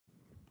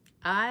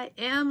I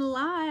am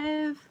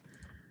live,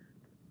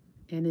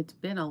 and it's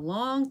been a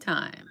long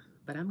time,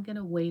 but I'm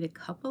gonna wait a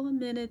couple of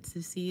minutes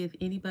to see if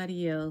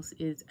anybody else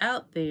is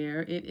out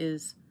there. It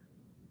is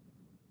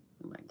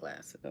my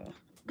glasses. Oh.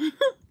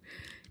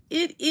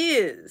 It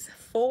is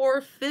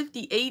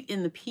 4:58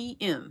 in the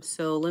p.m.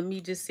 So let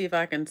me just see if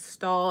I can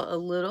stall a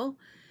little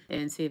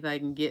and see if I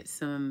can get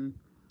some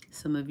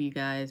of you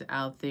guys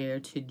out there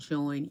to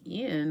join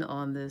in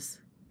on this.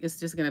 It's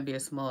just going to be a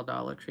small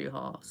Dollar Tree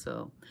haul.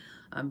 So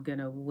I'm going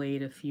to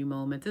wait a few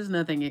moments. There's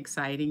nothing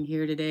exciting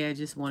here today. I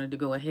just wanted to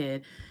go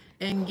ahead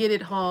and get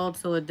it hauled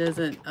so it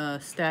doesn't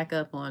stack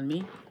up on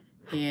me.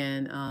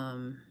 And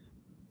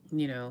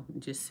you know,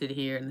 just sit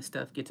here and the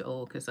stuff gets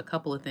old, because a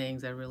couple of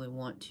things I really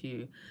want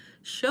to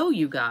show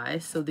you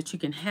guys so that you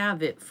can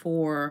have it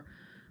for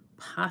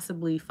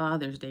possibly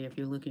Father's Day if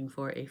you're looking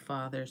for a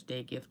Father's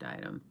Day gift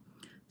item.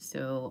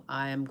 So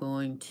I am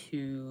going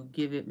to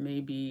give it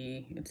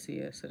maybe, let's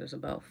see, so there's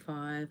about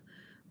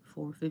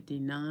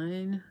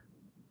 4:59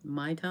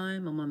 my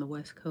time. I'm on the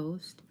West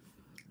Coast.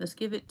 Let's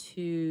give it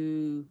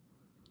to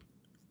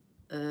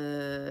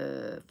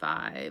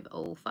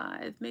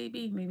 5:05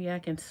 maybe. Maybe I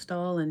can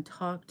stall and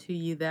talk to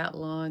you that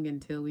long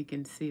until we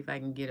can see if I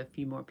can get a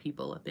few more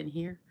people up in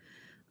here.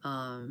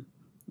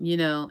 You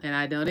know, and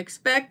I don't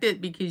expect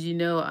it because you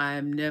know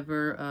I'm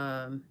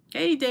never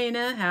hey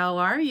Dana, how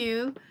are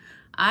you?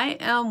 I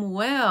am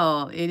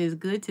well. It is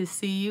good to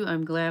see you.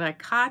 I'm glad I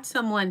caught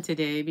someone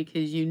today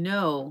because you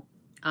know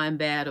I'm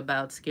bad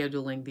about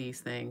scheduling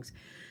these things.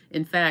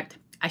 In fact,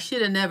 I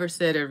should have never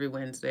said every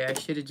Wednesday. I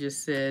should have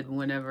just said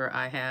whenever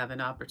I have an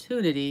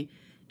opportunity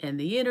and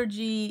the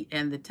energy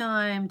and the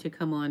time to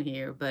come on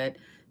here. But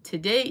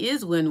today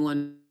is when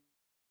 1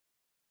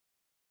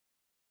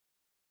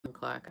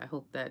 o'clock. I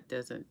hope that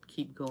doesn't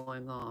keep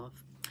going off.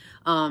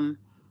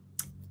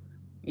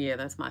 Yeah,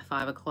 that's my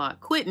 5 o'clock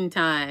quitting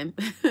time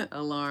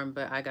alarm,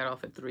 but I got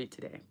off at 3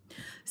 today.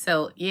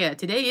 So yeah,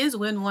 today is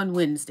Win One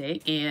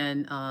Wednesday,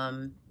 and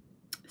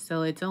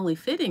so it's only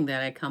fitting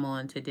that I come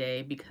on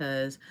today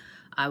because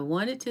I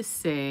wanted to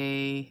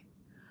say,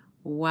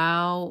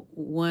 wow,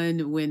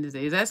 One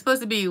Wednesday. Is that supposed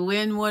to be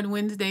Win One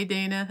Wednesday,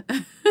 Dana?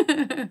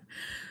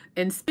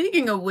 And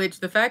speaking of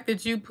which, the fact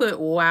that you put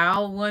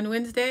wow One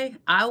Wednesday,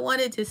 I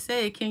wanted to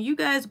say, can you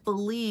guys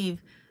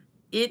believe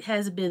it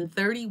has been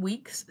 30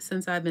 weeks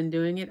since I've been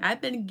doing it?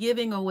 I've been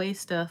giving away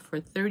stuff for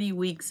 30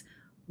 weeks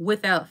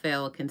without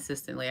fail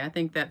consistently. I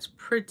think that's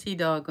pretty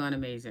doggone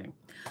amazing.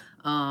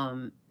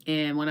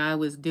 And when I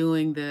was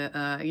doing the,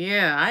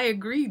 yeah, I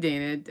agree,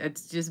 Dana.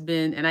 It's just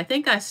been, and I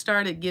think I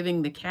started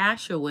giving the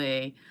cash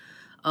away.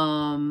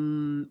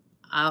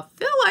 I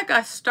feel like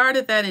I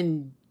started that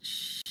in,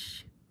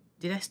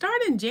 did I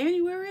start in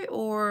January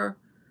or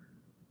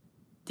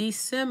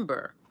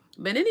December?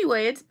 But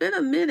anyway, it's been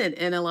a minute,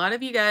 and a lot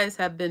of you guys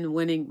have been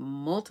winning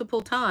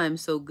multiple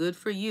times. So good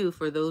for you,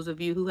 for those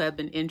of you who have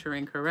been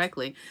entering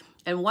correctly.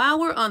 And while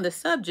we're on the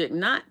subject,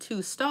 not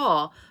to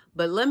stall,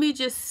 but let me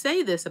just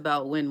say this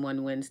about Win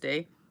One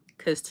Wednesday,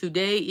 because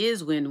today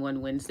is Win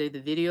One Wednesday.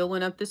 The video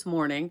went up this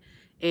morning,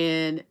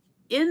 and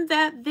in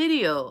that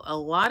video, a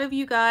lot of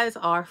you guys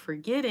are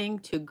forgetting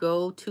to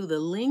go to the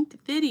linked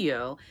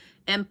video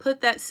and put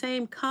that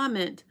same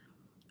comment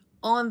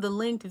on the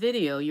linked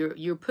video.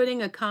 You're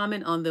putting a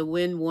comment on the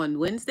Win One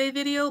Wednesday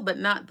video, but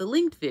not the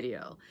linked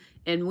video.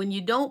 And when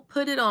you don't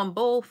put it on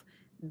both,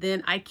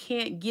 then I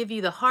can't give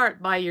you the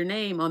heart by your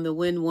name on the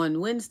Win One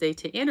Wednesday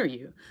to enter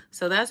you.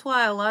 So that's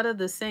why a lot of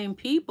the same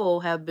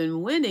people have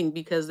been winning,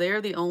 because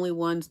they're the only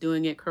ones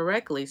doing it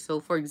correctly. So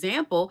for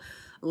example,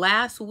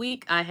 last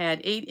week I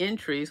had 8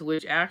 entries,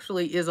 which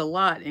actually is a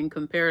lot in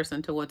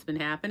comparison to what's been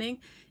happening.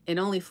 And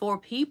only 4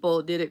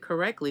 people did it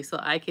correctly. So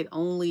I could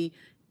only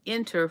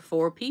enter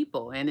 4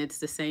 people, and it's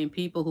the same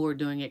people who are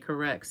doing it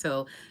correct.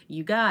 So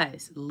you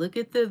guys, look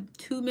at the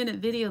 2-minute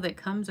video that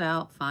comes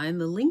out, find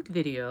the linked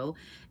video,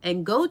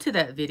 and go to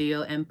that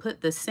video and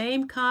put the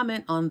same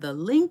comment on the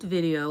linked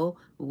video,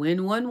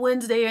 Win One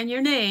Wednesday, and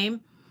your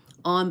name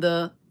on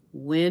the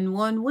Win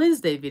One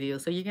Wednesday video.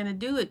 So you're going to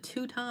do it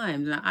 2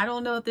 times. Now, I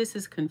don't know if this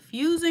is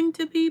confusing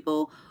to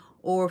people,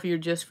 or if you're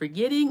just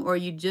forgetting, or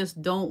you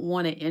just don't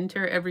want to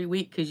enter every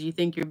week because you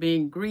think you're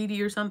being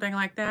greedy or something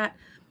like that.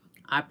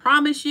 I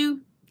promise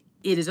you,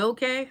 it is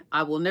okay.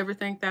 I will never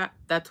think that.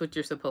 That's what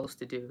you're supposed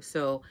to do.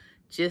 So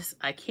just,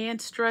 I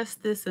can't stress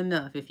this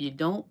enough. If you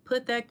don't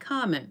put that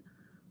comment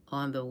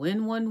on the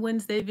Win One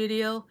Wednesday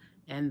video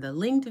and the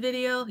linked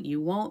video,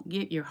 you won't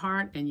get your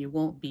heart and you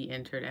won't be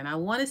entered. And I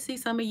want to see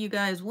some of you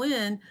guys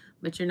win,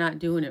 but you're not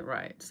doing it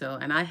right. So,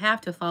 and I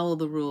have to follow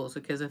the rules,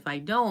 because if I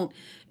don't,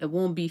 it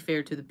won't be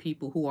fair to the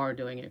people who are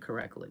doing it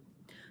correctly.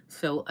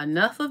 So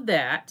enough of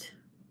that.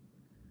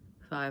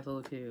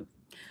 5:02.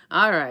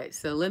 All right,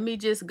 so let me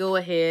just go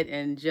ahead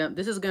and jump.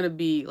 This is going to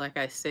be, like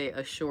I say,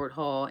 a short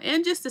haul.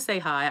 And just to say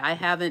hi, I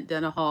haven't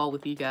done a haul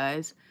with you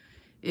guys.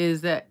 Is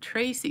that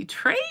Tracy?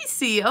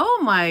 Tracy, oh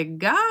my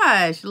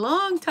gosh,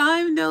 long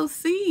time no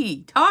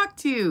see. Talk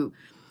to.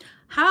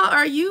 How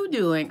are you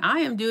doing? I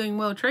am doing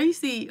well.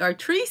 Tracy, or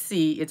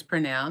Tracy, it's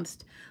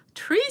pronounced.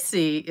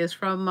 Tracy is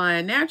from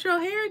my natural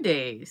hair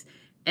days.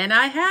 And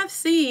I have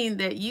seen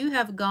that you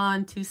have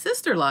gone to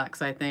Sister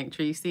Locks, I think,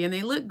 Tracy, and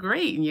they look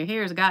great and your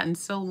hair has gotten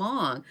so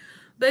long.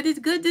 But it's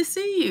good to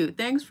see you.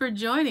 Thanks for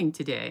joining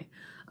today.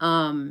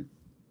 Um,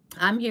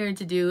 I'm here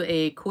to do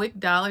a quick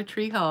Dollar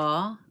Tree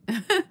haul.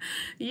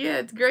 Yeah,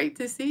 it's great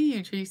to see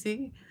you,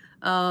 Tracy.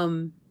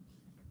 Um,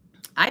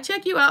 I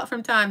check you out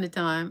from time to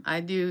time. I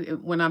do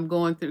when I'm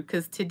going through,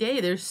 because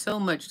today there's so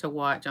much to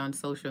watch on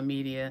social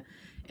media,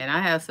 and I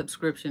have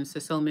subscriptions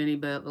to so many,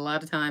 but a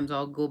lot of times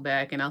I'll go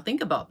back and I'll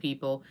think about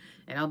people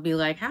and I'll be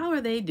like, how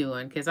are they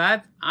doing? Because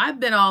I've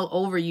been all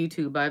over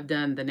YouTube. I've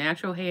done the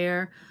natural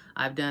hair,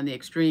 I've done the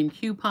extreme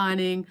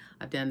couponing,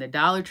 I've done the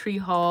Dollar Tree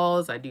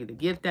hauls, I do the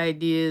gift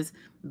ideas,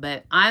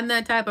 but I'm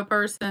that type of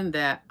person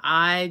that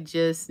I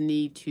just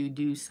need to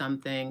do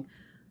something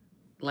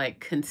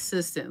like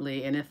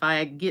consistently, and if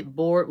I get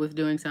bored with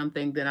doing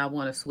something, then I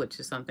want to switch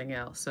to something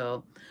else.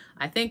 So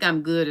I think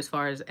I'm good as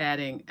far as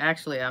adding.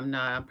 Actually, I'm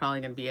not. I'm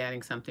probably going to be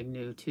adding something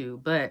new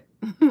too, but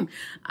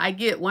I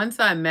get,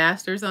 once I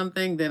master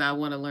something, then I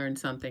want to learn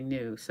something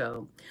new.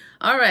 So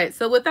all right,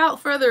 so without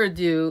further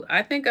ado,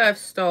 I think I've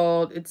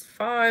stalled. It's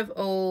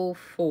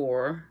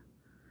 5:04.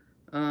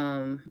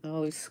 I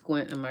always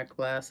squint and my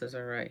glasses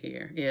are right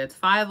here. Yeah, it's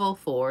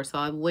 5:04, so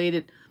I've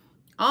waited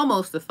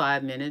almost the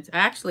 5 minutes. I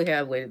actually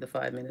have waited the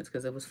 5 minutes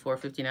because it was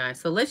 4:59.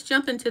 So let's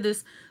jump into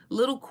this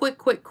little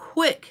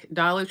quick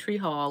Dollar Tree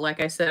haul. Like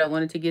I said, I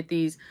wanted to get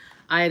these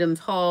items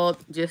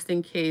hauled just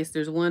in case.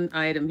 There's one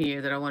item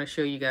here that I want to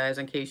show you guys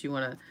in case you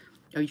want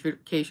to, or in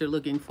case you're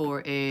looking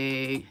for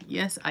a,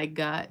 yes, I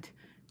got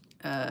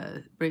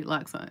braids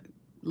locks on.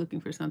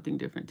 Looking for something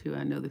different too.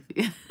 I know the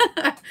feel.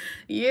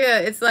 Yeah,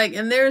 it's like,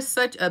 and there's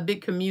such a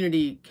big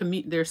community.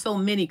 There's so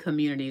many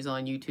communities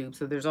on YouTube,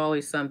 so there's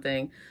always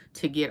something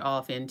to get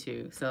off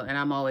into. So, and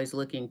I'm always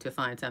looking to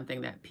find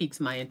something that piques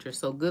my interest.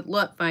 So good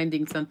luck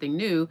finding something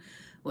new.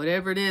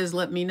 Whatever it is,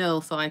 let me know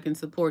so I can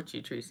support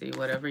you, Tracy,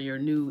 whatever your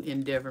new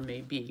endeavor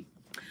may be.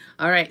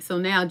 All right, so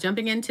now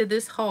jumping into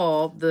this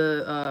haul,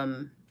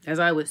 as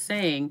I was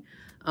saying,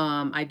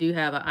 I do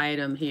have an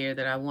item here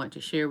that I want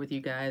to share with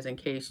you guys in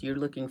case you're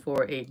looking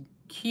for a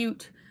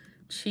cute,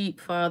 cheap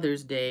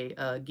Father's Day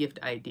gift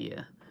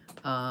idea.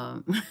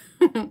 All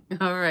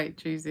right,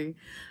 Tracy.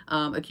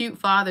 A cute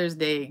Father's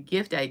Day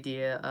gift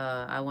idea.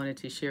 I wanted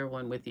to share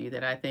one with you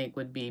that I think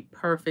would be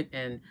perfect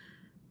and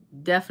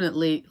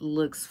definitely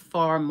looks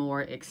far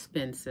more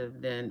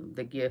expensive than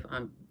the gift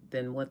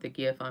than what the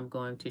gift I'm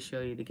going to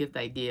show you, the gift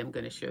idea I'm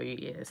going to show you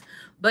is.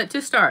 But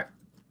to start,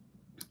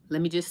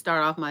 let me just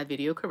start off my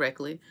video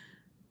correctly.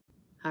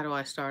 How do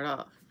I start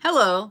off?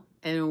 Hello,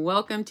 and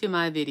welcome to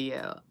my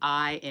video.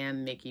 I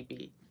am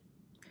MickeyB.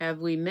 Have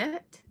we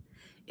met?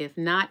 If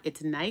not,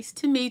 it's nice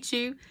to meet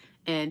you.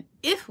 And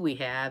if we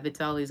have,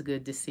 it's always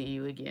good to see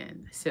you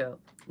again. So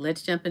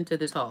let's jump into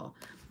this haul.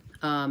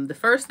 The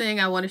first thing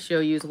I want to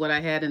show you is what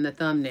I had in the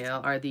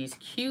thumbnail are these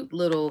cute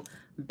little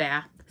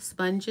bath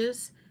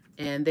sponges.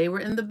 And they were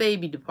in the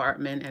baby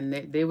department, and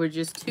they were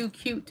just too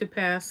cute to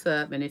pass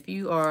up. And if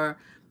you are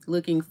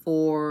looking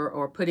for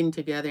or putting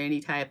together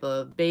any type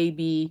of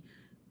baby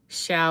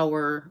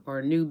shower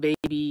or new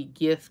baby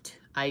gift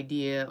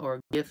idea or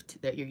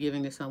gift that you're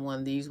giving to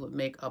someone, these would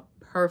make a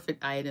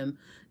perfect item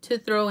to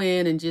throw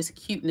in and just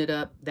cuten it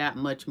up that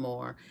much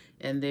more.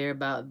 And they're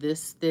about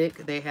this thick.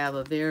 They have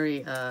a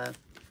very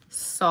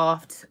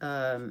soft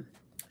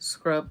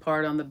scrub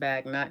part on the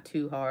back, not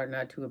too hard,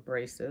 not too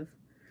abrasive.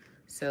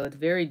 So it's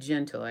very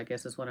gentle, I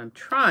guess is what I'm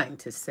trying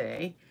to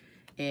say.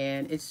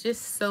 And it's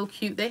just so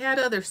cute. They had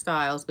other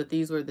styles, but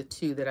these were the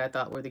two that I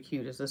thought were the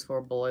cutest. This for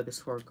a boy, this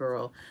for a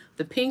girl.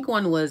 The pink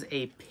one was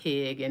a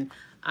pig, and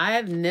I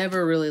have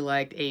never really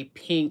liked a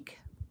pink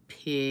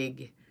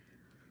pig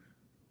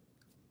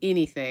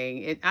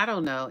anything. I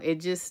don't know. It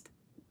just,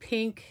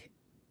 pink,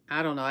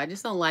 I don't know. I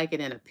just don't like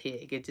it in a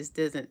pig. It just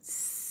doesn't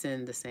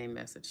send the same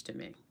message to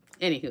me.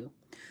 Anywho,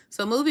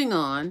 so moving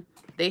on,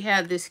 they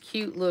had this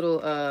cute little,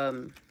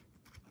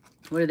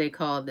 what do they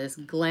call this?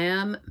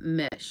 Glam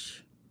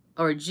mesh.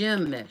 Or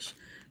gem mesh.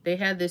 They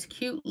had this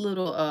cute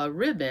little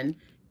ribbon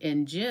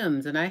in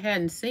gems, and I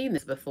hadn't seen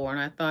this before, and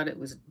I thought it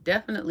was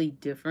definitely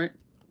different.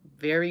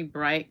 Very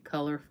bright,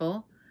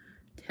 colorful.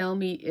 Tell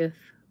me if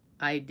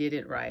I did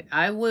it right.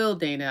 I will,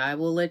 Dana. I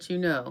will let you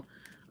know.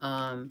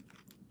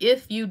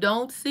 If you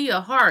don't see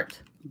a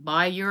heart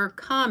by your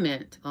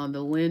comment on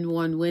the Win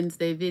One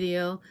Wednesday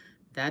video,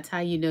 that's how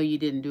you know you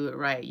didn't do it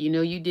right. You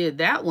know you did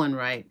that one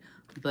right,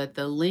 but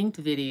the linked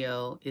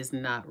video is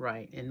not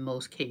right. In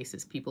most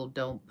cases, people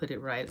don't put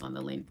it right on the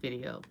linked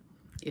video.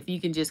 If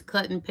you can just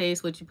cut and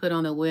paste what you put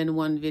on the Win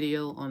One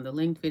video on the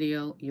linked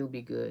video, you'll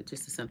be good,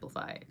 just to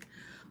simplify it.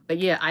 But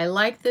yeah, I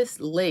like this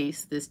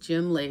lace, this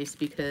gem lace,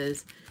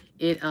 because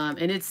it,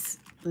 and it's,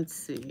 let's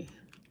see,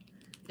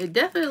 it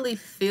definitely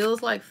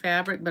feels like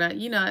fabric, but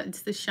you know,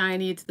 it's the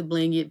shiny, it's the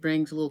blingy, it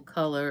brings a little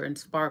color and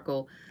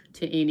sparkle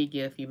to any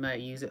gift you might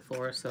use it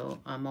for. So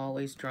I'm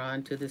always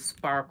drawn to this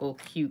sparkle,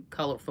 cute,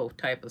 colorful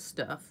type of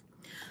stuff.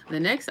 The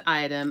next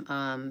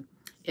item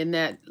in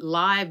that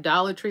live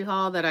Dollar Tree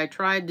haul that I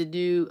tried to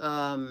do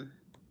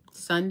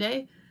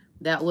Sunday,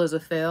 that was a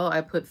fail.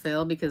 I put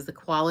fail because the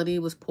quality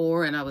was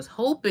poor, and I was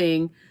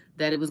hoping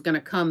that it was going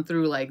to come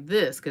through like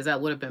this, because that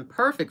would have been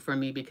perfect for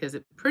me because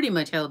it pretty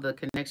much held the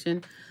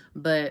connection.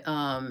 But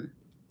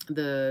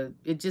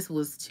it just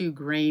was too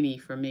grainy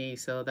for me,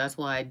 so that's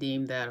why I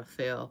deemed that a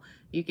fail.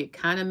 You could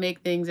kind of make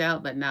things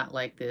out, but not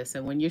like this.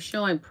 And when you're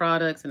showing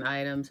products and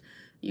items,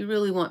 you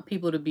really want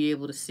people to be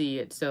able to see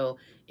it. So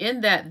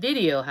in that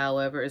video,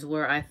 however, is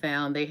where I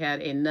found they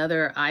had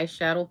another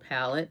eyeshadow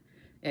palette,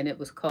 and it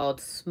was called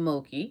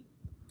Smoky.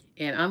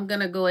 And I'm going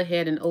to go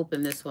ahead and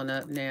open this one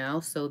up now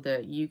so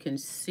that you can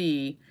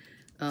see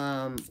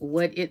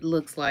what it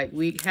looks like.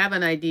 We have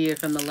an idea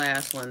from the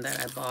last one that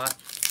I bought,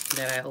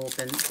 that I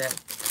opened, that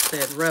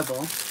said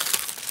Rebel.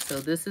 So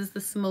this is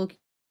the Smoky.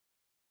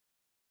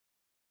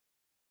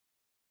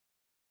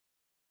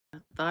 I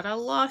thought I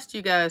lost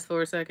you guys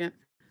for a second,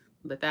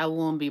 but that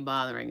won't be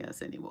bothering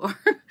us anymore.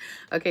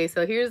 Okay,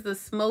 so here's the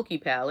Smoky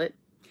palette.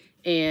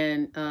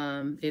 And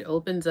it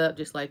opens up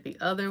just like the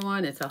other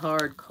one. It's a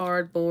hard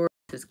cardboard.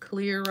 It's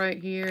clear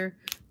right here.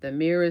 The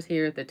mirror is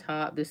here at the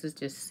top. This is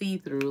just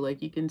see-through,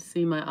 like you can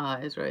see my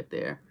eyes right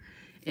there.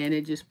 And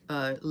it just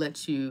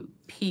lets you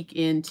peek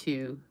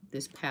into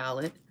this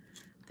palette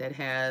that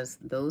has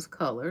those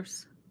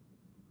colors.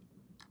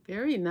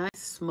 Very nice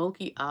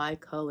smoky eye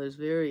colors,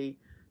 very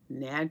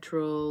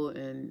natural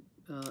and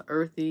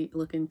earthy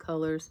looking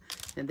colors.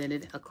 And then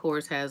it, of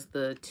course, has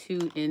the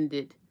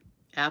two-ended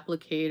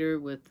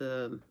applicator with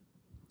the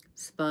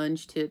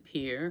sponge tip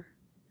here,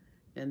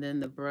 and then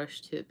the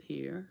brush tip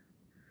here,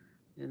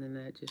 and then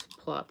that just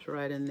plops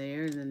right in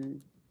there. And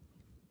then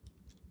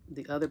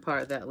the other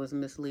part that was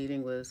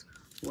misleading was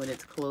when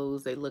it's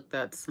closed, they look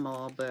that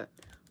small, but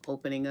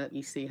opening up,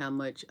 you see how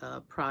much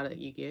product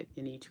you get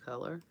in each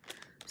color.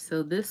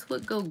 So this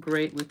would go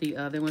great with the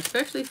other one,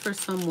 especially for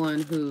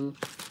someone who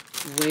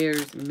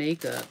wears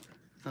makeup.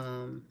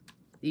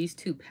 These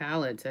two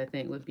palettes, I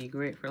think, would be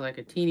great for like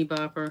a teeny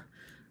bopper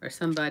or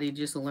somebody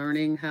just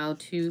learning how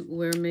to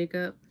wear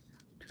makeup.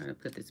 I'm trying to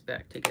put this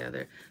back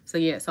together. So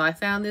yeah, so I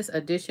found this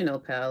additional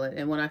palette,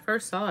 and when I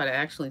first saw it, I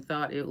actually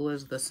thought it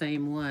was the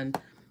same one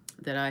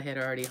that I had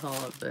already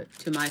hauled, but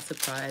to my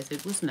surprise,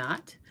 it was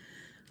not.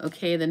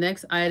 Okay, the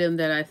next item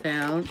that I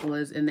found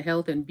was in the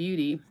health and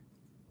beauty.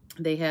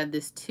 They had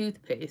this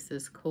toothpaste,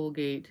 this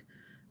Colgate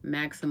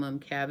Maximum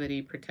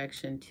Cavity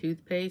Protection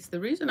toothpaste. The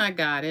reason I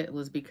got it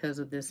was because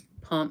of this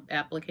pump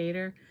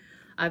applicator.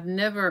 I've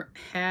never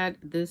had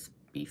this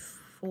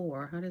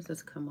before. How does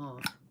this come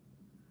off?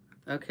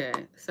 Okay,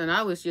 so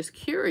I was just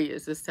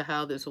curious as to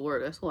how this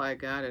worked. That's why I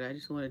got it. I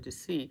just wanted to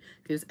see,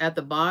 because at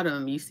the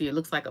bottom you see it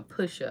looks like a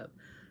push-up.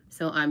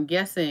 So I'm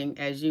guessing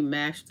as you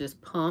mash this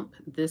pump,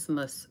 this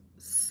must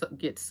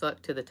get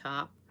sucked to the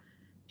top.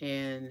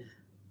 And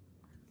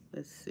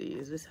let's see,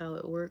 is this how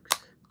it works?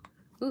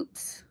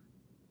 Oops.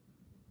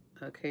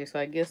 Okay, so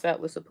I guess that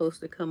was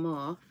supposed to come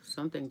off.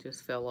 Something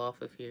just fell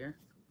off of here.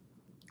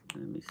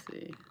 Let me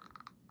see.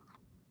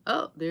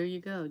 Oh, there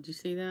you go. Did you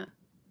see that?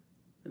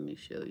 Let me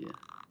show you.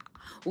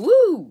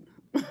 Woo!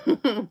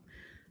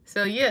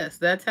 So yes,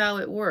 that's how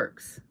it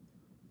works.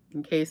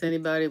 In case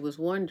anybody was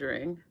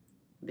wondering,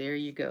 there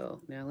you go.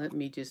 Now let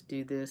me just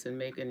do this and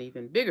make an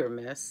even bigger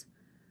mess.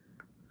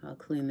 I'll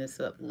clean this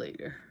up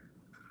later.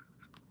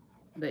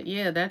 But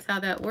yeah, that's how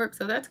that works.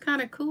 So that's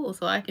kind of cool.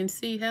 So I can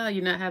see how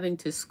you're not having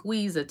to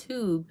squeeze a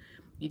tube.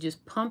 You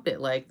just pump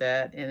it like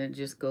that and it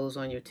just goes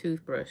on your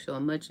toothbrush. So a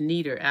much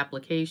neater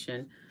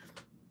application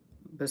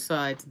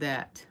besides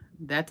that.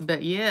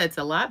 Yeah, it's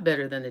a lot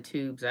better than the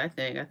tubes, I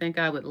think. I think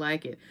I would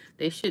like it.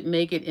 They should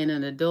make it in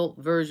an adult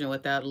version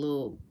without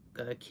little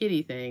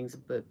kitty things,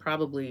 but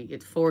probably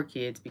it's for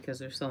kids because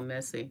they're so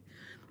messy.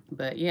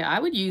 But yeah, I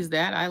would use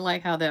that. I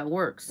like how that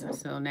works.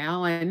 So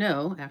now I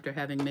know, after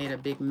having made a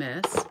big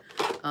mess.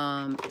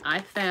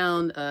 I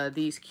found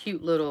these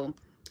cute little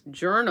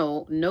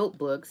journal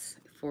notebooks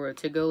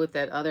to go with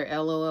that other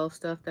LOL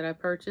stuff that I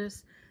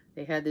purchased.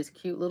 They had this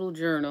cute little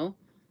journal,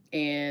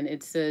 and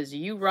it says,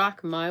 "You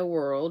rock my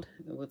world,"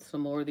 with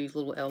some more of these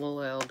little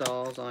LOL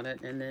dolls on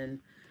it. And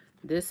then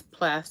this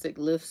plastic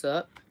lifts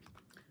up,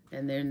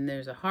 and then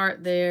there's a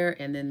heart there,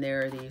 and then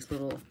there are these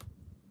little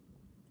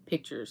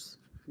pictures,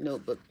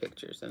 notebook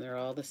pictures, and they're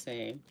all the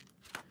same.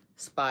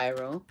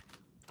 Spiral,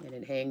 and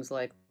it hangs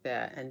like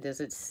that. And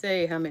does it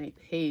say how many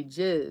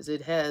pages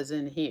it has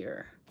in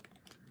here?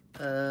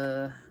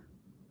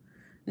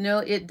 No,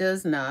 it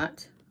does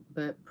not,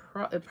 but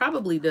it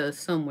probably does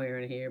somewhere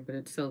in here, but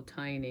it's so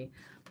tiny.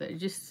 But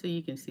just so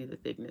you can see the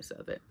thickness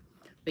of it.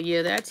 But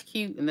yeah, that's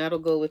cute, and that'll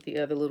go with the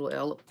other little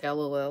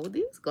LOL.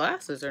 These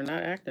glasses are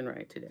not acting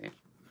right today.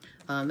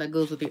 That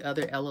goes with the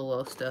other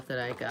LOL stuff that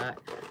I got.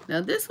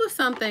 Now, this was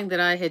something that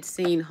I had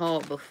seen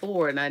hauled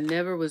before, and I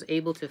never was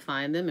able to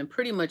find them, and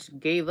pretty much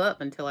gave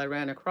up until I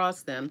ran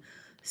across them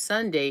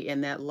Sunday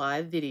in that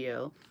live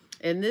video.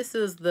 And this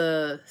is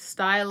the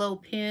stylo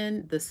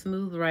pen, the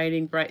smooth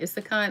writing bright. It's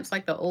the kind, it's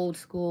like the old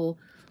school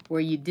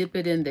where you dip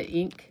it in the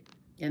ink,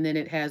 and then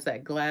it has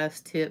that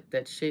glass tip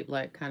that's shaped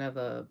like kind of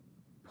a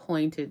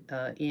pointed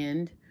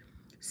end.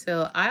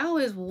 So I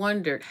always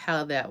wondered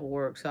how that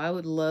works. So I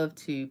would love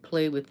to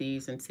play with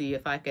these and see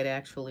if I could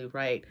actually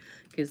write,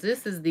 because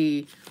this is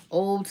the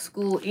old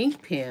school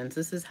ink pens.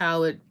 This is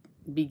how it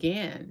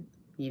began,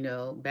 you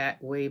know,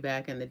 way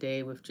back in the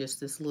day, with just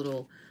this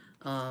little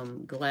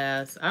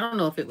glass. I don't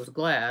know if it was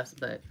glass,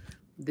 but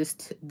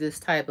this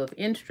type of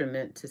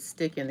instrument to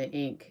stick in the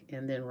ink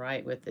and then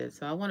write with it.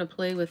 So I want to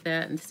play with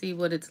that and see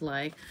what it's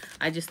like.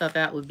 I just thought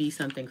that would be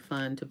something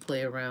fun to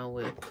play around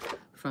with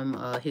from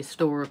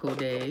historical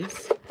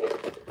days.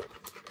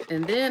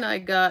 And then I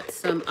got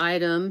some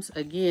items,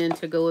 again,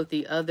 to go with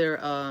the other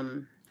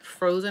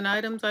frozen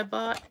items I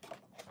bought.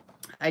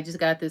 I just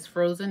got this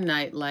frozen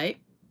nightlight.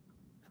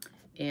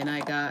 And I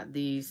got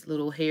these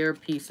little hair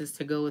pieces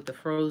to go with the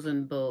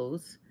frozen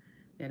bows.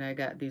 And I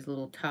got these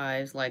little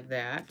ties like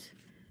that.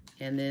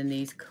 And then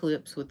these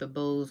clips with the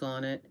bows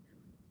on it.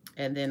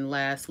 And then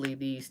lastly,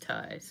 these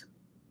ties.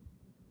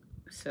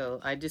 So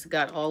I just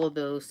got all of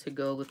those to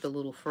go with the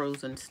little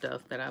frozen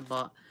stuff that I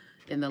bought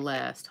in the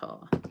last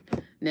haul.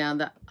 Now,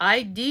 the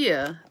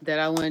idea that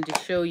I wanted to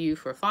show you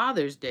for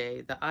Father's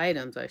Day, the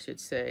items I should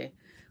say,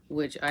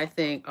 which I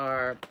think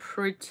are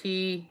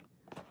pretty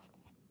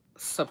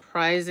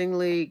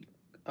surprisingly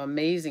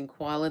amazing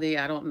quality.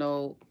 I don't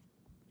know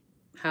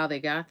how they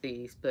got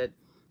these, but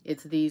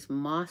it's these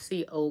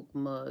mossy oak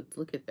mugs.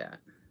 Look at that.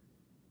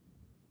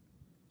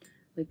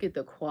 Look at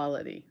the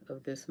quality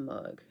of this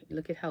mug.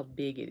 Look at how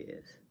big it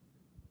is.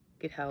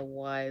 Look at how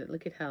wide.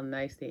 Look at how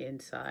nice the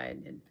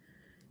inside. And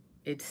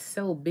it's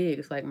so big.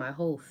 It's like my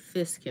whole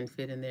fist can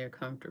fit in there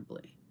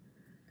comfortably.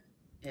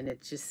 And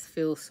it just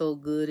feels so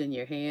good in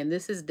your hand.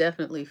 This is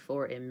definitely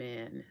for a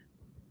man.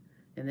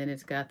 And then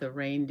it's got the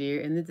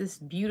reindeer. And this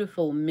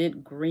beautiful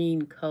mint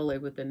green color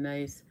with a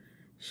nice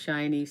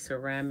shiny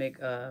ceramic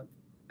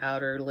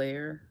outer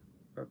layer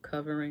or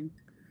covering.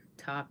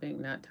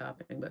 Topping, not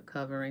topping, but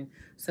covering.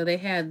 So they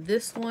had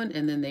this one,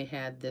 and then they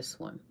had this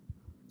one.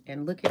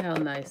 And look at how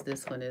nice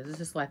this one is. This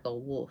is like a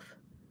wolf,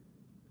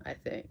 I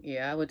think.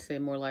 Yeah, I would say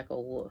more like a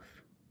wolf.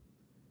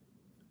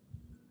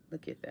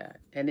 Look at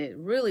that. And it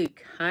really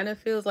kind of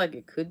feels like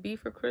it could be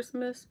for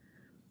Christmas,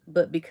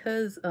 but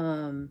because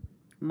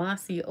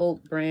Mossy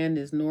Oak brand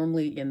is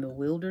normally in the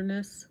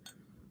wilderness,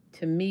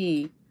 to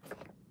me,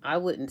 I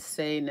wouldn't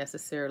say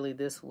necessarily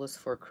this was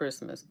for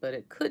Christmas, but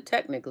it could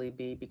technically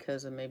be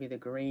because of maybe the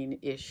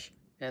greenish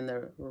and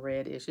the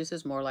reddish. This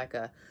is more like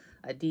a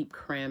deep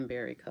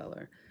cranberry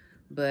color.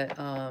 But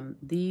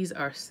these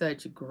are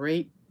such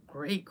great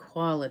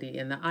quality.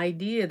 And the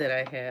idea that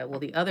I had, well,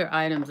 the other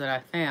items that I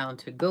found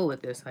to go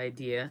with this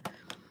idea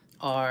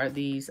are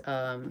these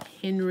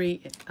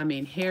Harry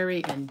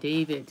and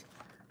David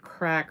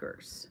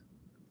crackers.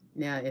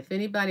 Now, if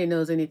anybody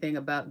knows anything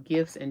about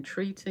gifts and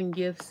treats and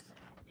gifts,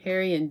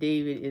 Harry and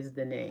David is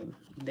the name.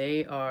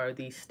 They are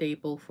the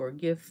staple for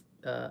gift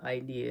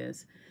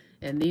ideas.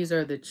 And these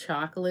are the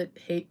chocolate,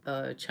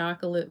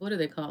 what do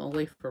they call them?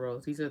 Wafer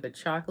rolls. These are the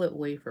chocolate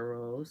wafer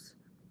rolls.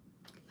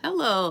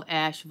 Hello,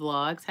 Ash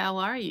Vlogs. How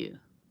are you?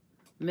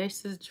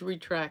 Message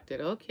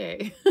retracted.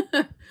 Okay.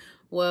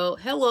 Well,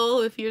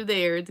 hello if you're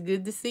there. It's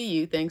good to see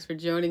you. Thanks for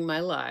joining my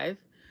live.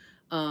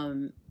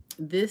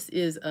 This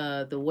is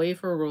the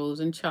wafer rolls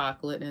in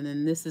chocolate, and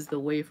then this is the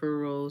wafer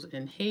rolls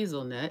in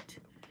hazelnut.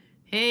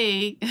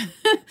 Hey,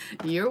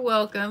 you're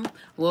welcome.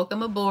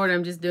 Welcome aboard.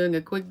 I'm just doing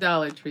a quick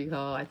Dollar Tree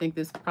haul. I think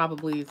this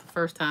probably is the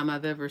first time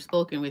I've ever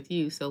spoken with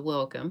you, so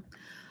welcome.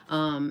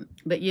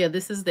 But yeah,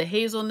 this is the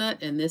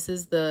hazelnut, and this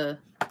is the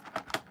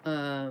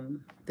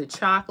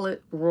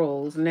chocolate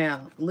rolls.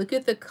 Now, look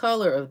at the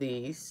color of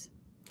these,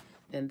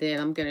 and then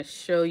I'm going to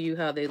show you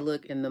how they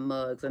look in the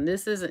mugs. And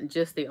this isn't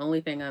just the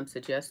only thing I'm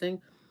suggesting,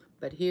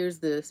 but here's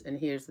this and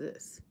here's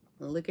this.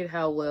 And look at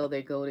how well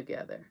they go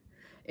together.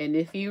 And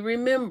if you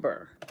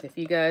remember, if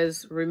you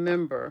guys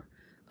remember,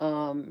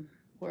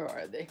 where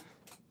are they?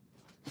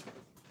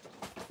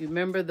 You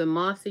remember the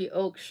Mossy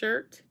Oak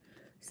shirt?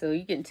 So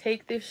you can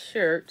take this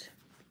shirt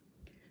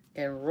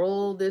and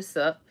roll this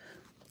up,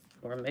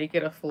 or make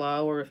it a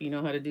flower if you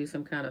know how to do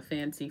some kind of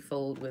fancy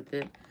fold with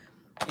it.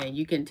 And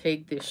you can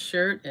take this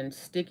shirt and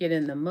stick it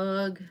in the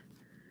mug,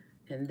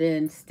 and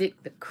then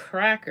stick the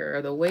cracker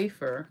or the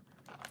wafer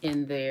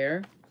in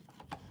there.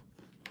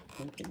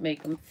 You can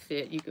make them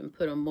fit. You can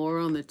put them more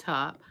on the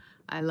top.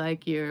 I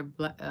like your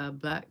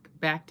black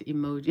backed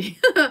emoji.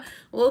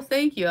 Well,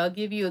 thank you. I'll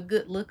give you a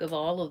good look of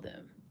all of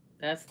them.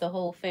 That's the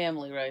whole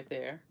family right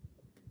there.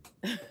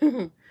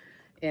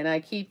 And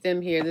I keep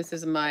them here. This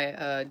is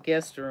my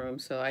guest room,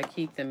 so I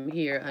keep them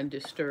here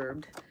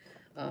undisturbed.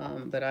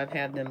 But I've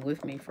had them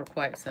with me for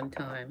quite some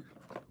time.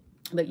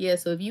 But yeah,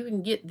 so if you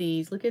can get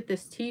these, look at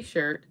this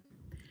t-shirt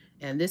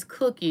and this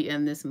cookie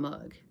and this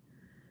mug.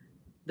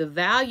 The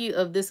value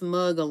of this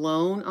mug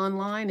alone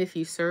online, if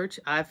you search,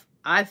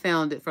 I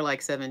found it for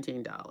like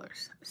 $17.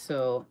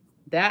 So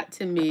that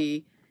to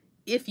me,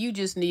 if you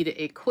just needed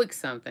a quick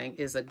something,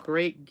 is a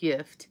great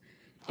gift.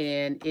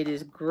 And it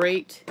is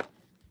great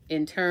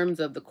in terms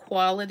of the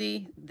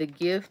quality, the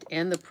gift,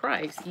 and the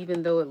price,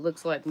 even though it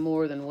looks like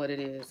more than what it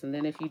is. And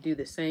then if you do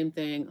the same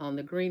thing on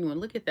the green one,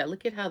 look at that.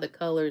 Look at how the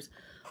colors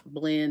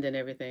blend and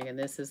everything. And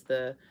this is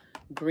the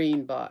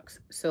green box.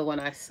 So when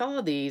I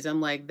saw these, I'm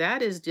like,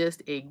 that is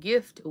just a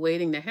gift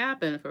waiting to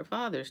happen for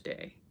Father's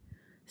Day.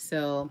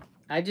 So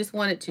I just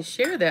wanted to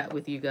share that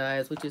with you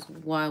guys, which is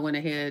why I went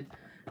ahead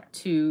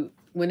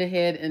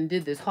and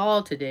did this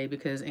haul today,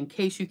 because in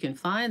case you can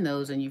find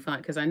those and you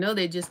find, because I know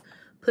they just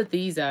put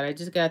these out. I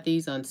just got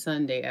these on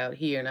Sunday out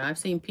here. Now I've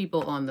seen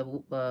people on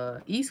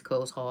the East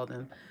Coast haul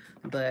them,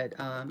 but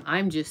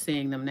I'm just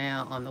seeing them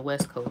now on the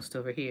West Coast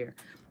over here.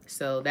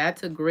 So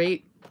that's a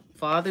great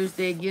Father's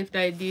Day gift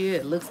idea.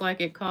 It looks like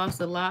it costs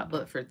a lot,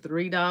 but for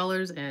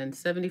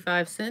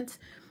 $3.75,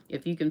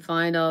 if you can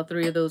find all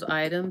three of those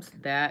items,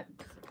 that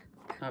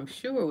I'm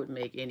sure would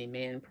make any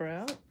man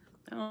proud.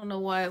 I don't know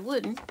why it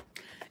wouldn't.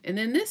 And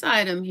then this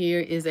item here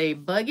is a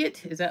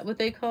bucket. Is that what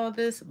they call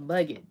this?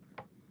 Bucket.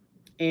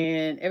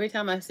 And every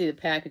time I see the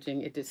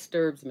packaging, it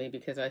disturbs me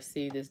because I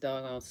see this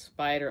doggone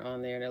spider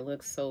on there and it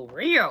looks so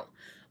real.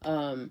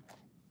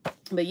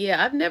 But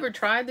yeah, I've never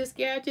tried this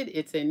gadget.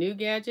 It's a new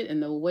gadget,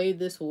 and the way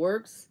this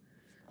works,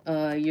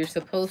 you're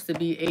supposed to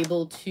be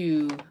able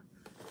to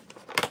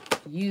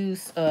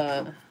use,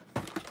 I'm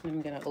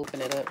gonna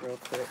open it up real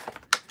quick.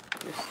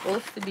 You're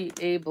supposed to be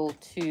able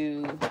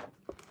to,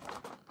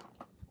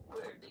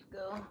 where'd it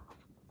go?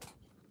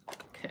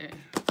 Okay,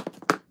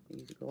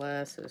 these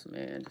glasses,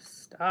 man,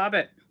 just stop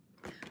it.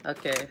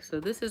 Okay, so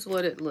this is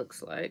what it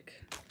looks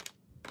like.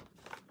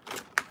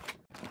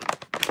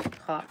 It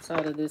pops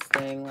out of this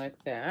thing like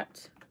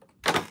that.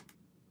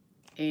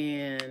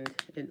 And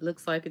it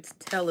looks like it's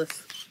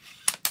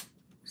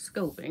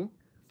telescoping.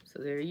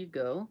 So there you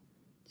go.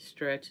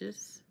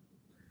 Stretches.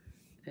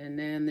 And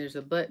then there's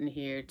a button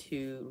here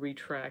to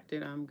retract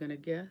it, I'm gonna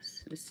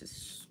guess.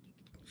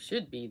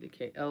 Should be the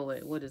case. Oh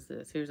wait, what is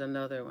this? Here's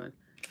another one.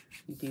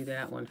 You do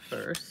that one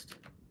first.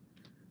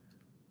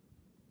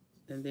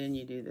 And then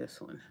you do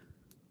this one.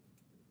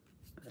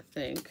 I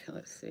think.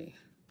 Let's see.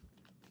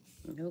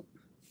 Nope.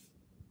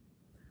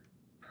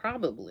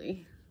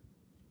 Probably.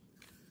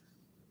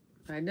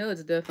 I know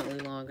it's definitely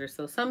longer.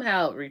 So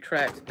somehow it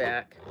retracts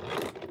back.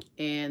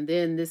 And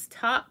then this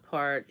top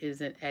part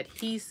is an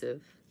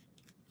adhesive.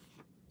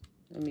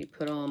 Let me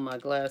put on my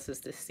glasses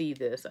to see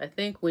this. I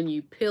think when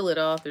you peel it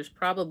off, there's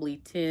probably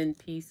 10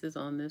 pieces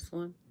on this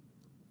one.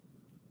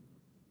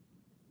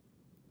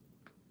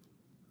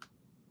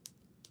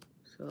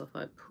 So if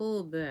I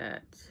pull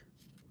that,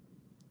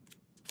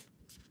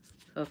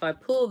 so if I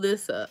pull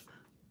this up,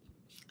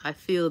 I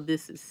feel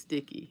this is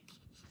sticky.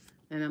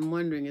 And I'm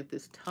wondering if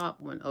this top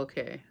one,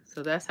 okay,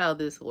 so that's how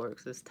this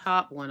works. This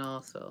top one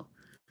also.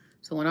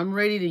 So when I'm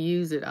ready to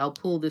use it, I'll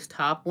pull this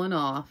top one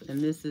off,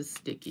 and this is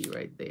sticky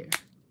right there.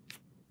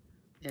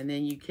 And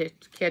then you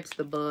catch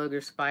the bug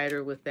or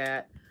spider with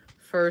that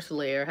first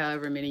layer,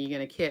 however many you're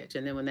going to catch.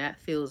 And then when that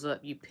fills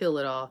up, you peel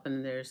it off,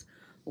 and there's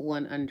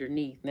one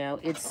underneath. Now,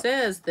 it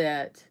says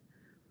that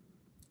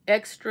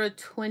extra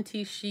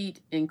 20 sheet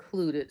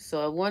included.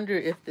 So I wonder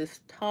if this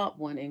top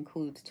one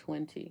includes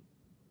 20.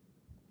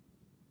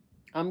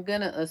 I'm going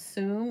to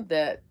assume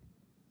that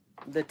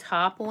the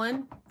top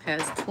one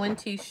has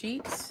 20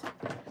 sheets.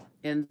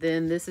 And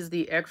then this is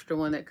the extra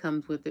one that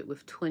comes with it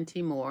with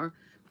 20 more.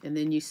 And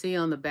then you see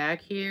on the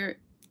back here,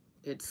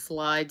 it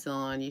slides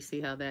on. You see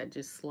how that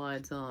just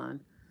slides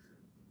on.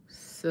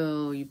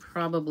 So you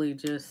probably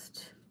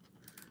just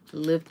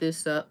lift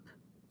this up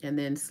and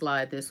then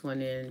slide this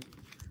one in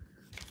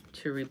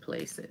to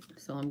replace it.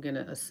 So I'm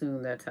gonna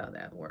assume that's how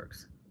that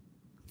works.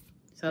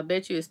 So I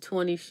bet you it's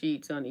 20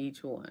 sheets on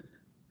each one.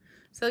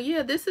 So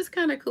yeah, this is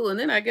kind of cool. And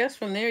then I guess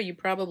from there, you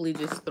probably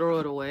just throw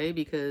it away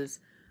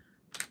because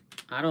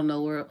I don't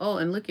know where, oh,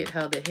 and look at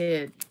how the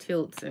head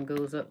tilts and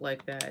goes up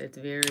like that. It's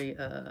very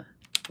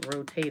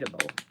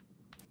rotatable.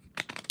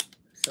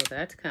 So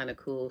that's kind of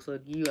cool. So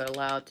you are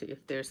allowed to,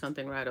 if there's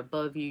something right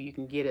above you, you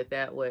can get it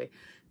that way.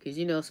 Because,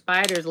 you know,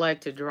 spiders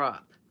like to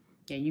drop.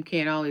 And you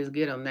can't always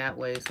get them that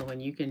way. So when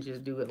you can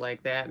just do it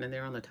like that and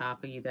they're on the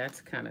top of you, that's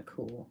kind of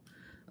cool.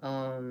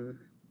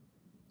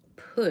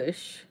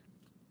 Push.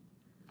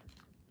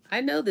 I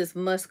know this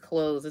must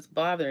close. It's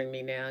bothering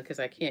me now because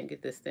I can't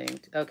get this thing.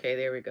 Okay,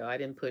 there we go. I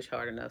didn't push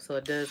hard enough. So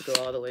it does go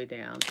all the way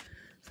down.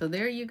 So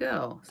there you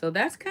go. So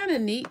that's kind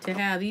of neat to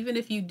have. Even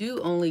if you do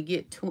only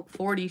get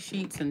 40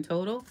 sheets in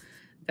total,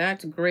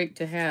 that's great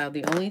to have.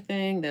 The only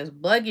thing that's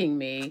bugging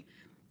me,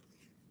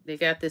 they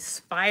got this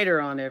spider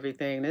on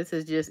everything. This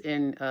is just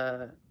in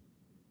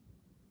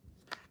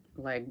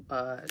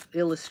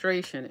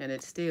illustration, and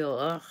it's still,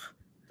 ugh.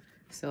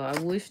 So I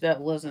wish that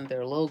wasn't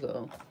their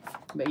logo.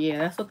 But yeah,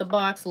 that's what the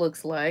box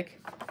looks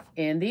like.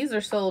 And these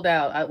are sold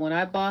out. When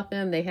I bought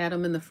them, they had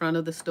them in the front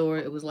of the store.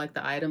 It was like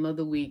the item of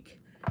the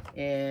week.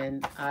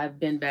 And I've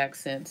been back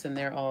since, and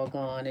they're all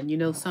gone. And you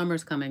know,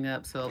 summer's coming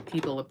up, so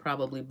people are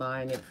probably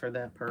buying it for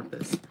that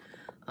purpose.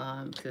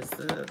 Because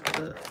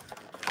the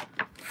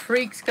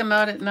freaks come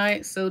out at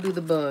night, so do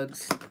the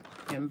bugs.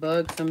 And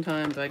bugs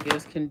sometimes, I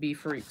guess, can be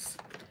freaks.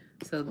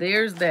 So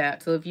there's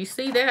that. So if you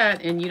see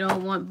that and you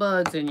don't want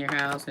bugs in your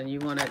house and you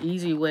want an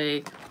easy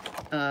way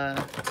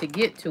to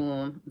get to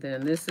them,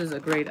 then this is a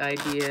great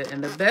idea.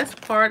 And the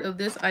best part of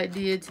this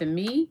idea to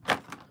me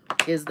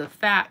is the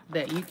fact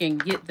that you can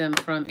get them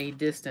from a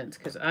distance,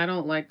 because I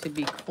don't like to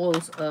be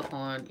close up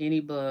on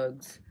any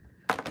bugs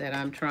that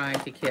I'm trying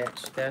to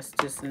catch. That's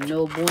just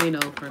no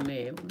bueno for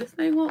me. This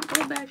thing won't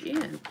go back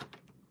in.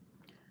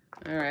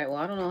 All right, well,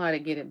 I don't know how to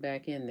get it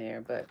back in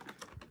there, but...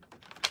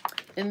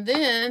 And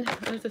then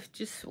there's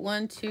just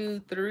 1,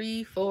 2,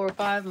 3, 4,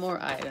 5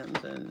 more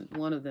items, and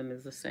one of them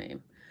is the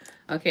same.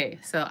 Okay,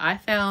 so I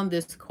found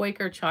this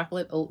Quaker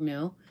chocolate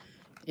oatmeal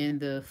in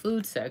the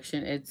food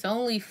section. It's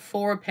only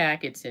 4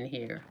 packets in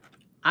here.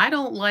 I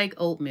don't like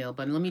oatmeal,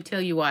 but let me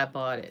tell you why I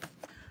bought it.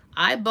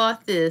 I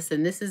bought this,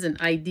 and this is an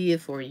idea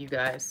for you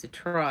guys to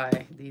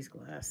try. These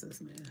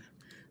glasses, man.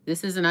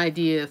 This is an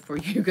idea for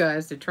you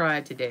guys to try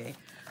today.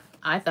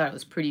 I thought it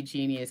was pretty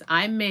genius.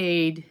 I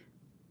made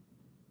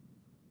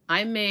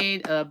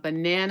a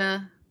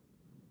banana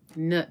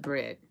nut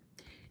bread.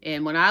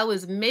 And when I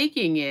was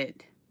making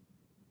it,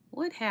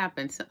 what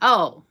happened?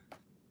 Oh,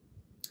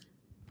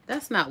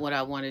 that's not what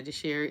I wanted to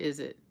share, is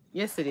it?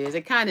 Yes, it is.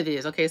 It kind of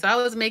is. Okay, so I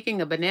was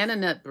making a banana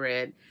nut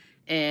bread,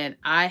 and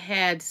I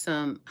had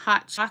some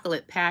hot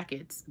chocolate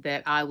packets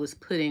that I was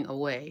putting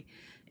away.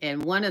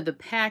 And one of the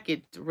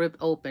packets ripped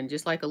open,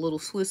 just like a little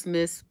Swiss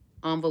Miss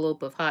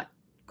envelope of hot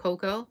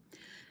cocoa.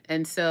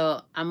 And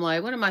so I'm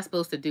like, what am I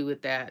supposed to do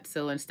with that?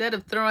 So instead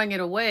of throwing it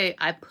away,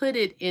 I put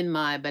it in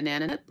my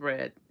banana nut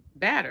bread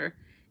batter,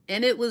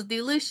 and it was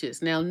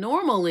delicious. Now,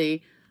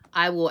 normally,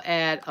 I will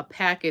add a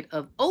packet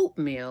of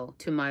oatmeal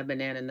to my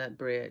banana nut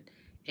bread,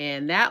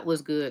 and that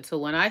was good. So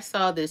when I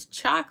saw this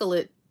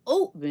chocolate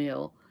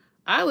oatmeal,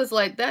 I was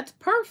like, that's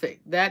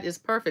perfect. That is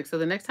perfect. So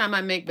the next time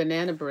I make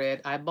banana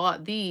bread, I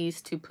bought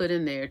these to put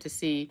in there to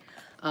see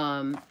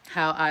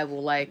how I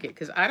will like it,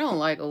 because I don't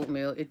like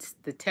oatmeal. It's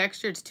the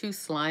texture, it's too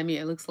slimy.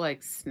 It looks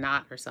like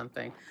snot or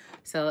something.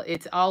 So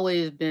it's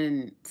always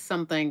been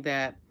something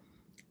that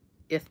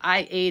if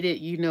I ate it,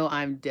 you know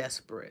I'm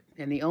desperate.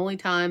 And the only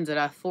times that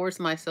I force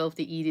myself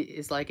to eat it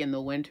is like in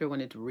the winter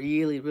when it's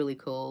really, really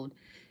cold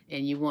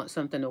and you want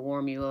something to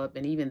warm you up.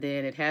 And even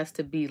then, it has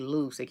to be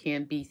loose. It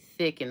can't be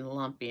thick and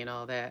lumpy and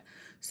all that.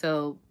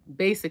 So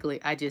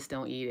basically, I just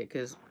don't eat it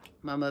because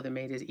my mother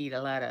made us eat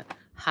a lot of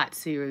hot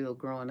cereal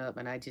growing up,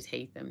 and I just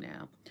hate them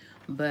now.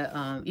 But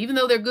even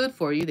though they're good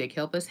for you, they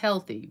help us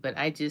healthy. But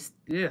I just,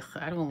 ugh,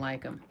 I don't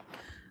like them.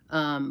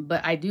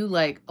 But I do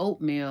like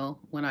oatmeal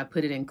when I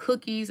put it in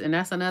cookies, and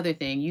that's another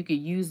thing. You could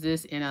use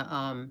this in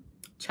a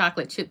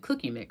chocolate chip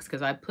cookie mix,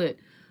 because I put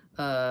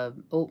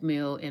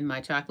oatmeal in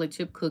my chocolate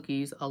chip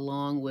cookies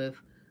along with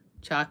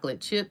chocolate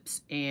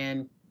chips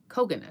and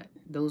coconut.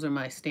 Those are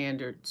my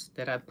standards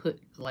that I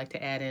like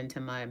to add into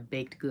my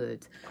baked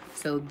goods.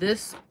 So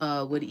this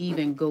would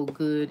even go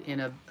good in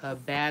a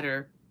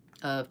batter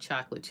of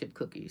chocolate chip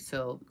cookies.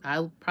 So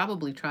I'll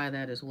probably try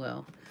that as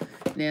well.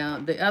 Now,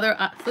 the other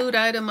food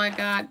item I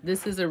got,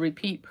 this is a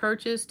repeat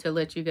purchase to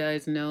let you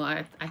guys know.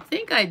 I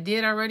think I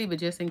did already, but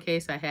just in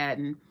case I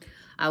hadn't.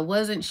 I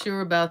wasn't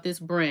sure about this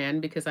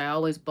brand because I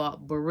always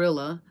bought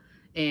Barilla,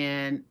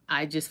 and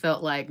I just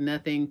felt like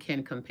nothing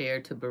can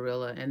compare to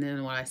Barilla. And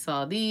then when I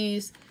saw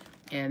these,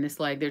 and it's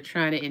like they're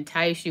trying to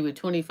entice you with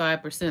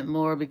 25%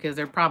 more because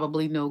they're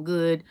probably no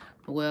good.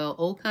 Well,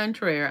 au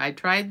contraire, I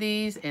tried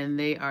these and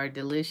they are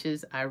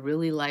delicious. I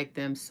really like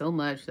them so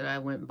much that I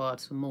went and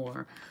bought some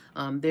more.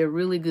 They're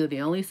really good.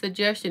 The only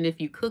suggestion, if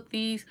you cook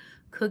these,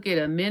 cook it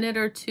a minute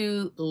or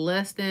two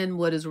less than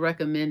what is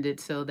recommended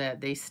so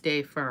that they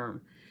stay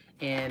firm.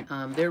 And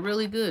they're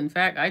really good. In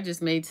fact, I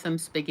just made some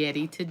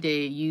spaghetti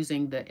today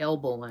using the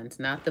elbow ones,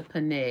 not the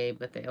penne,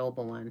 but the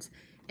elbow ones.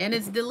 And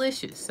it's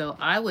delicious. So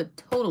I would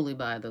totally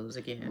buy those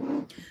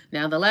again.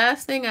 Now, the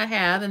last thing I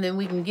have, and then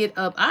we can get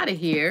up out of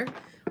here,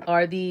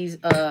 are these,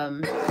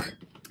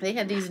 they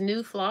have these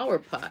new flower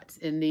pots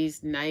in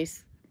these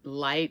nice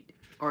light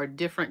or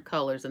different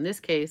colors. In this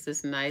case,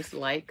 this nice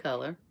light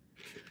color,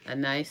 a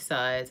nice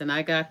size. And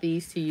I got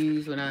these to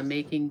use when I'm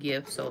making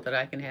gifts so that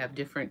I can have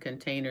different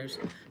containers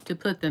to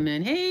put them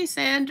in. Hey,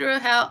 Sandra,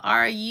 how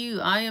are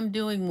you? I am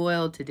doing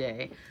well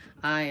today.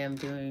 I am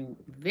doing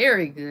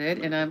very good,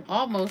 and I'm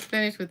almost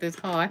finished with this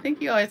haul. I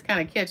think you always kind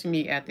of catch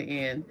me at the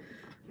end.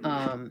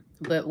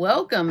 But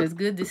welcome. It's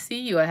good to see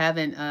you. I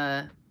haven't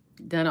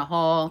done a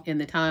haul in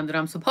the time that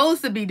I'm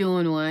supposed to be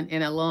doing one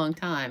in a long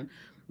time.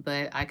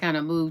 But I kind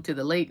of moved to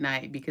the late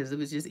night because it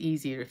was just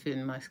easier to fit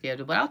in my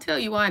schedule. But I'll tell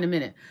you why in a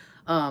minute.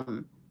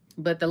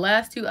 But the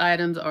last two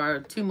items are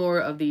 2 more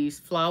of these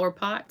flower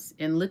pots.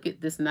 And look at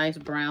this nice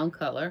brown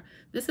color.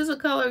 This is a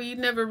color you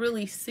never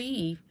really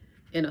see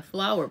in a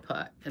flower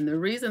pot. And the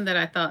reason that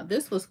I thought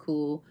this was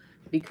cool,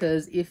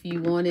 because if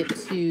you wanted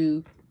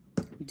to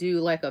do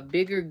like a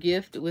bigger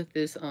gift with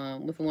this,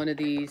 with one of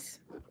these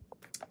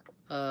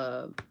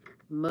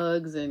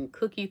mugs and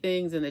cookie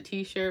things in the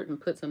t-shirt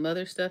and put some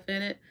other stuff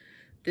in it,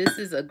 this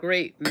is a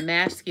great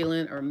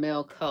masculine or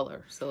male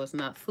color. So it's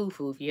not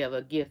foo-foo if you have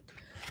a gift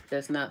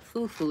that's not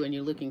foo-foo and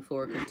you're looking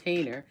for a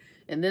container.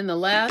 And then the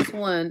last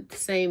one,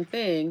 same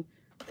thing,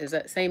 is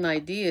that same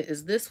idea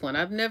is this one.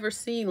 I've never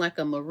seen like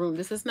a maroon.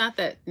 This is not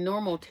that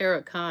normal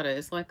terracotta.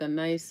 It's like a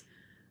nice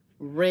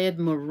red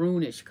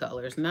maroonish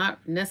color. It's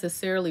not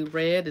necessarily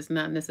red. It's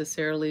not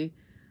necessarily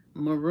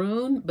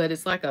maroon, but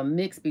it's like a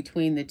mix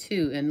between the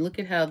two. And look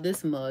at how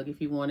this mug, if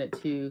you wanted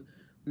to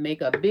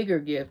make a bigger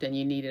gift and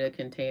you needed a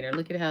container,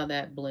 look at how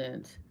that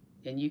blends.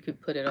 And you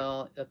could put it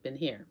all up in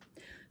here.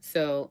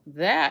 So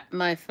that,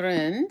 my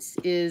friends,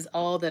 is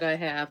all that I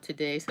have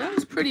today. So that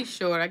was pretty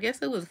short. I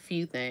guess it was a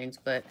few things,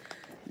 but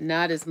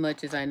not as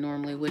much as I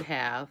normally would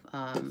have.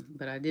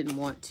 But I didn't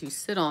want to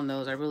sit on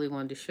those. I really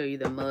wanted to show you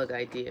the mug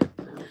idea.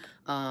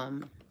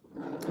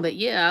 But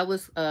yeah, I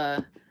was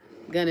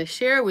gonna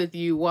share with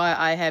you why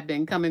I have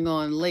been coming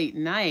on late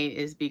night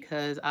is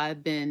because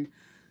I've been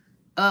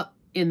up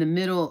in the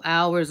middle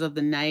hours of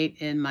the night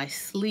and my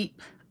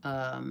sleep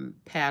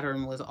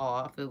pattern was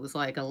off. It was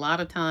like a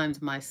lot of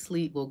times my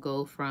sleep will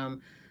go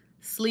from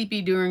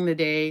sleepy during the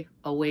day,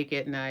 awake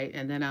at night,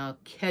 and then I'll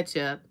catch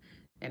up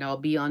and I'll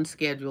be on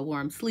schedule where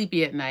I'm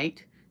sleepy at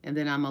night and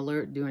then I'm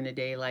alert during the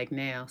day like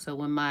now. So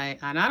when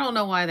and I don't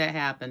know why that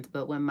happens,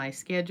 but when my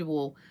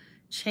schedule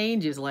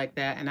changes like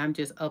that and I'm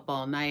just up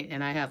all night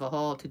and I have a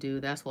haul to do,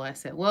 that's why I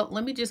said, well,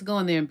 let me just go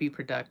in there and be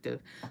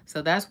productive.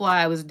 So that's why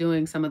I was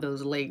doing some of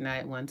those late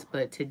night ones.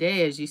 But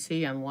today, as you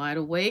see, I'm wide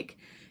awake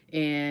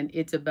and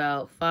it's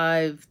about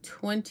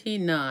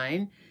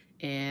 5:29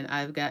 and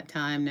I've got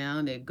time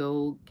now to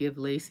go give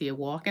Lacey a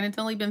walk, and it's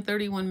only been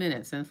 31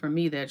 minutes. And for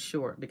me, that's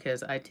short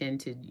because I tend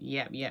to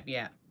yap.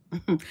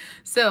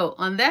 So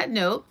on that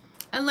note,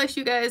 unless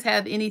you guys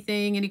have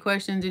anything, any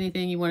questions,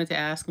 anything you wanted to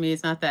ask me,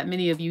 it's not that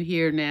many of you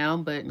here now,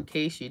 but in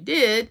case you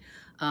did,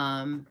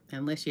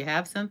 unless you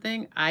have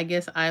something, I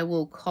guess I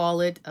will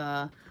call it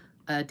a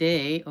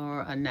day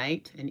or a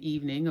night, an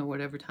evening, or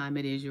whatever time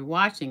it is you're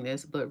watching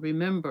this. But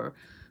remember,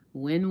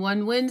 Win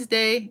One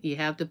Wednesday, you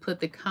have to put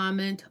the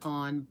comment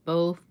on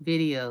both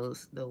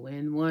videos, the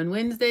Win One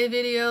Wednesday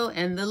video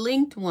and the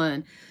linked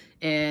one.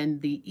 And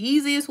the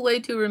easiest way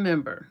to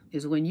remember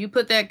is when you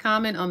put that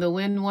comment on the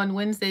Win One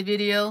Wednesday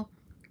video,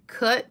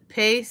 cut,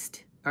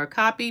 paste, or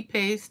copy,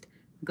 paste,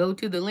 go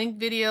to the link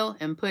video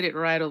and put it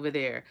right over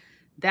there.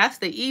 That's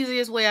the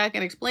easiest way I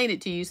can explain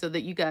it to you so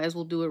that you guys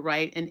will do it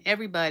right. And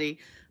everybody,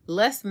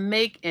 let's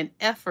make an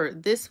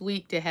effort this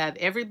week to have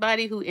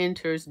everybody who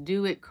enters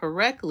do it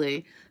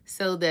correctly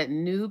so that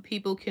new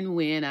people can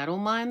win. I don't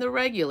mind the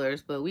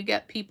regulars, but we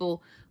got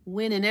people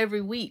winning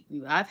every week.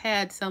 I've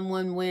had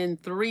someone win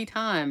 3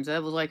 times.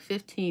 That was like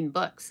 15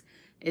 bucks.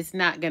 It's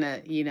not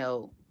gonna,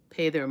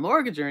 pay their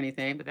mortgage or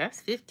anything, but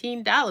that's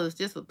 $15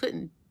 just for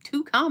putting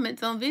 2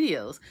 comments on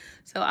videos.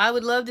 So I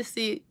would love to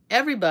see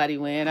everybody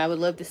win. I would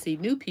love to see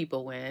new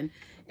people win.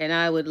 And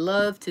I would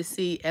love to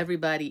see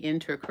everybody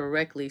enter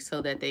correctly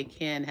so that they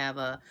can have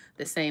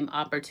the same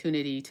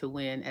opportunity to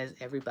win as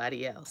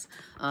everybody else.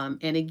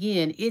 And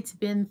again, it's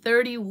been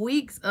 30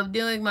 weeks of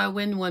doing my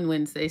Win One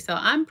Wednesday. So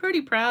I'm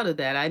pretty proud of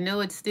that. I know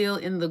it's still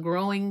in the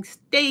growing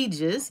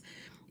stages.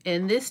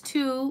 And this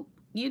too,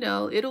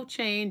 it'll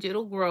change,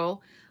 it'll grow.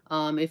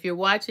 If you're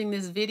watching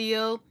this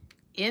video,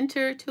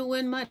 enter to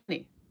win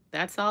money.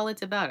 That's all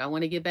it's about. I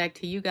want to get back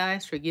to you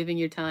guys for giving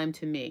your time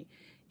to me.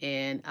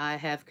 And I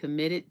have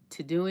committed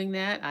to doing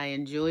that. I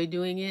enjoy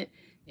doing it.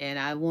 And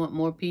I want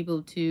more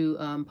people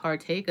to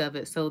partake of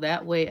it. So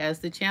that way, as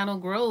the channel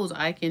grows,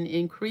 I can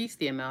increase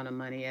the amount of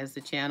money as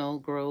the channel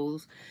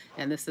grows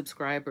and the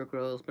subscriber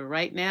grows. But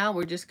right now,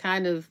 we're just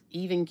kind of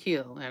even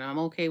keel. And I'm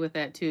okay with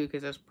that too,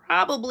 because that's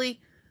probably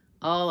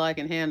all I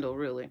can handle,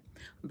 really.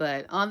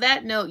 But on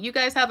that note, you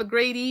guys have a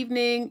great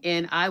evening.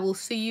 And I will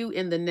see you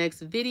in the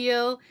next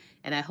video.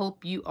 And I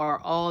hope you are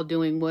all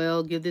doing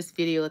well. Give this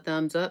video a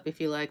thumbs up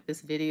if you like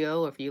this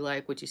video, or if you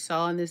like what you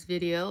saw in this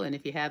video. And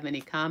if you have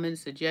any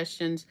comments,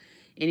 suggestions,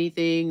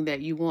 anything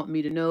that you want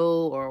me to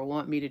know or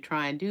want me to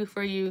try and do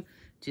for you,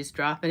 just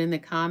drop it in the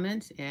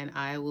comments and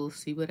I will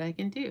see what I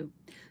can do.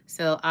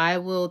 So I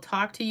will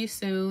talk to you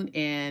soon,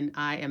 and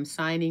I am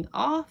signing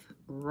off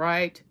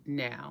right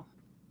now.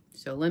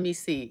 So let me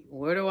see,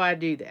 where do I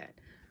do that?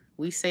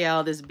 We say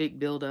all this big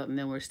build up and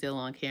then we're still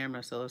on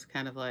camera. So it's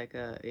kind of like,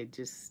 it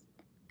just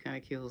kind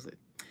of kills it.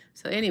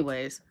 So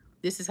anyways,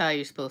 this is how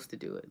you're supposed to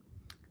do it.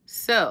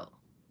 So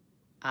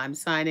I'm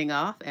signing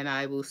off, and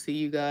I will see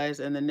you guys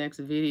in the next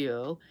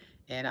video.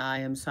 And I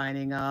am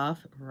signing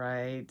off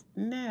right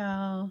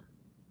now.